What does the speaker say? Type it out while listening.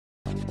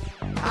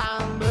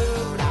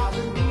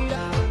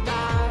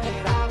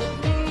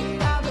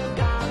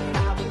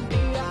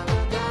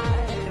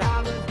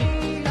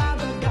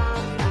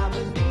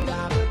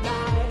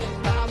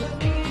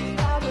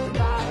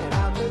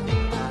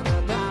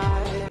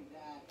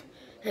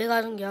Hey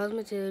guys and gals,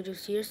 Mateo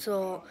just here.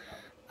 So,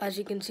 as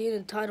you can see in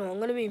the title, I'm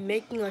going to be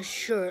making a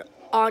shirt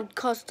on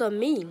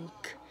CustomInk.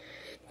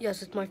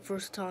 Yes, it's my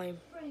first time.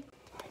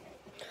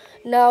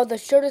 Now, the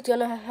shirt is going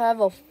to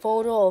have a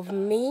photo of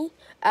me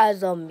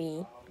as a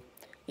me.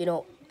 You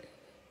know,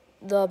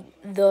 the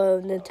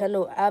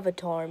Nintendo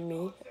avatar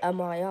me,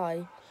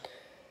 MII.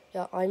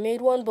 Yeah, I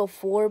made one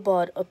before,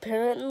 but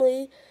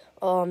apparently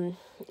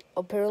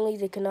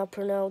they cannot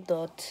pronounce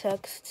the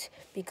text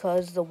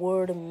because the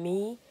word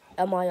me,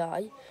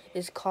 MII,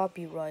 is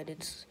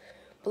copyrighted.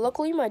 But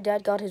luckily my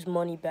dad got his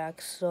money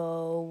back,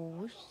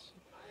 so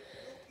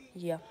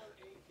yeah.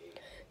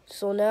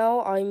 So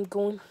now I'm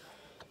going,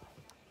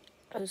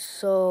 the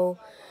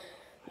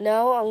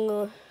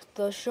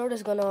shirt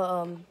is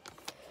gonna,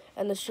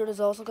 and the shirt is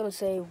also gonna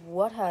say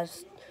what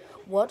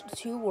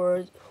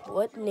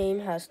name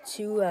has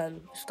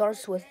two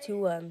starts with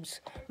two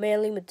M's,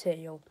 Manly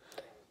Mateo.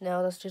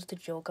 Now, that's just a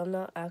joke. I'm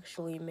not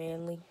actually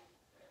manly.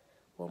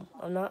 Well,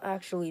 I'm not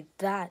actually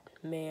that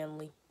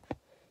manly.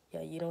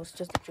 Yeah, you know, it's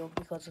just a joke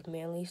because of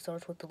manly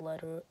starts with the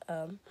letter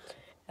M,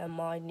 and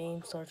my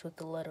name starts with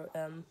the letter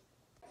M.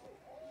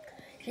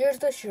 Here's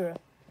the shirt.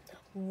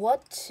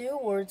 What two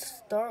words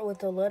start with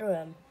the letter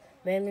M?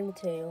 Manly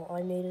Mateo.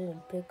 I made it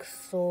in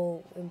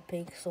pixel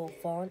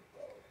font.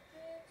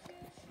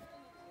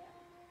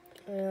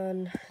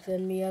 And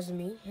then me as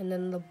me. And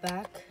then the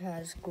back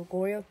has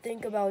Gregorio.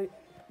 Think about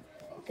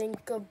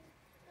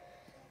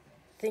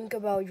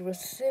your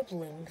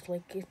siblings.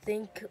 Like,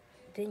 think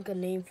a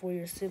name for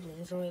your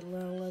siblings. Alright,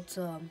 now let's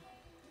I'm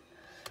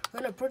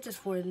gonna purchase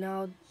for it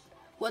now.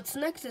 What's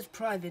next is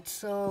private,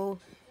 so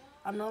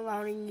I'm not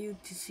allowing you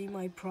to see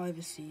my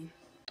privacy.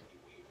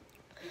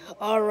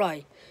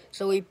 Alright,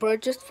 so we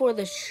purchased for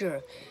the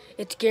shirt.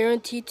 It's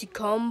guaranteed to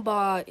come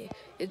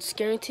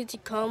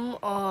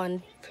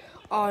on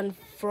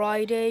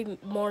Friday,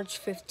 March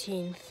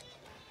 15th.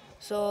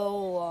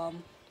 So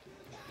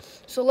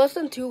less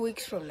than 2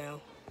 weeks from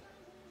now.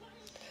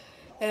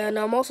 And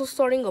I'm also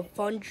starting a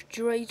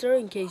fundraiser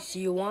in case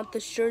you want the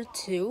shirt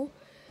too.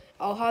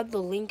 I'll have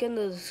the link in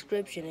the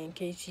description in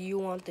case you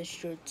want the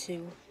shirt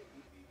too.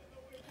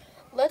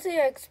 Let's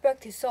say I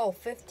expect to sell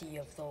 50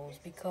 of those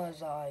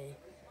because I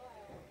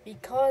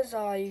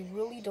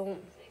really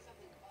don't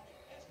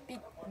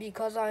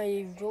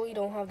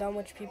have that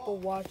much people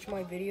watch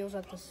my videos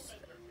at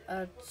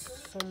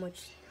so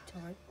much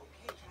time.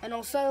 And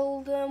I'll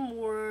sell them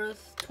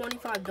worth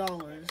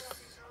 $25.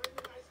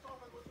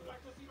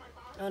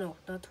 Oh no,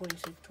 not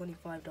 26,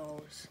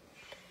 $25.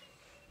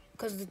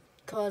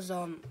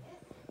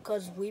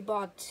 Cause we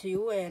bought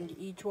two and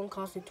each one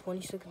costed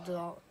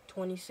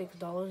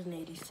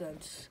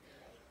 $26.80.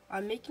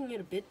 I'm making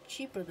it a bit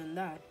cheaper than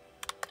that.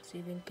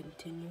 Save and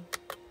continue.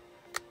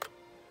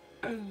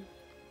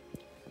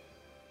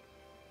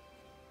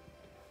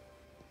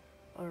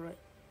 Alright,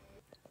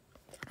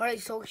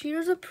 so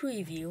here's a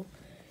preview.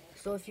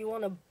 So if you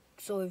wanna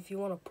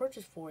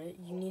purchase for it,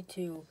 you need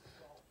to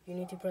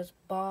press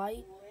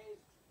buy/donate.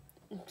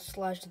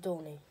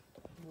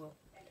 Well,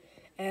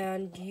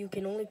 and you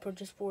can only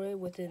purchase for it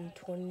within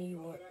 3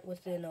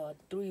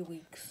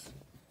 weeks.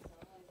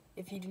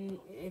 If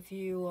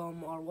you're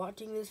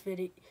watching this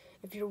video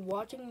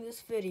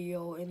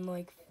in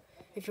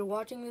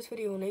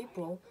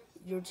April,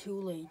 you're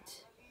too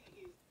late.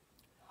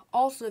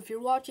 Also, if you're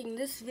watching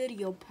this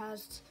video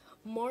past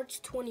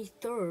March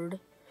 23rd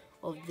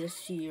of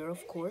this year,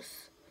 of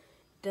course,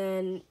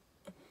 then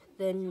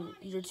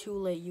you're too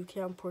late. You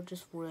can't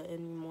purchase for it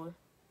anymore.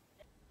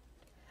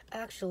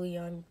 Actually,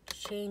 I'm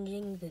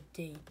changing the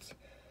date.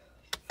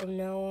 From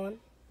now on,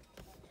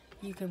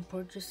 you can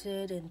purchase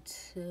it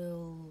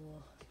until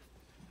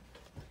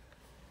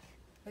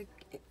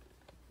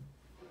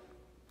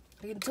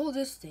until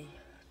this day.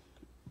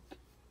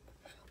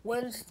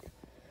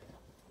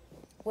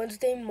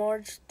 Wednesday,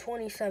 March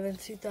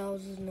 27th,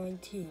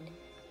 2019.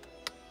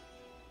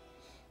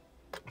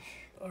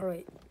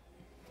 Alright.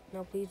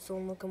 Now please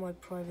don't look at my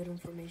private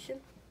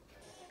information.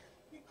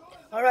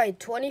 Alright,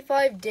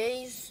 25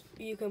 days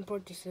you can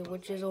purchase it,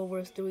 which is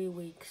over 3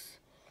 weeks.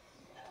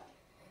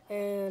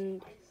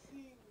 And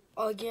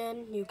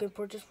again, you can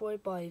purchase for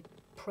it by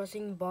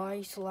pressing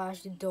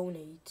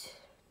buy/donate.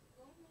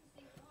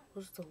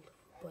 Where's the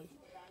buy?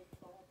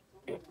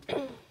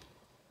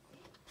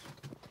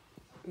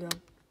 Yeah.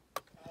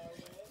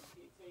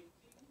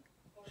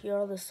 Here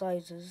are the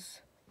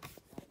sizes.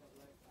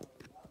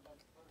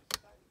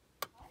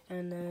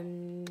 And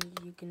then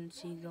you can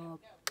see the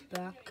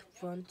back,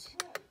 front,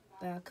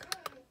 back.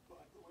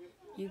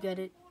 You get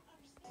it.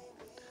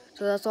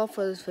 So that's all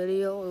for this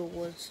video.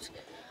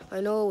 I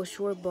know it was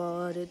short,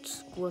 but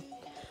it's worth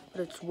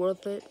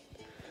it.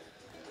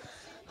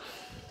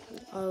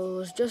 I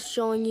was just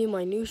showing you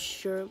my new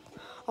shirt.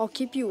 I'll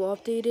keep you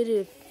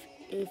updated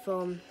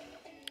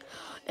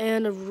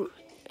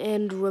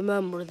And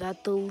remember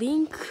that the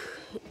link,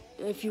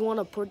 if you want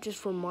to purchase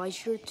from my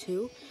shirt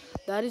too,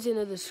 that is in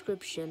the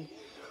description.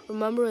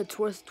 Remember, it's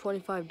worth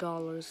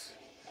 $25.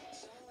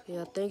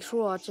 Yeah, thanks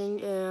for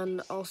watching,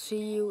 and I'll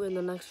see you in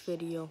the next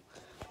video.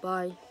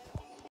 Bye.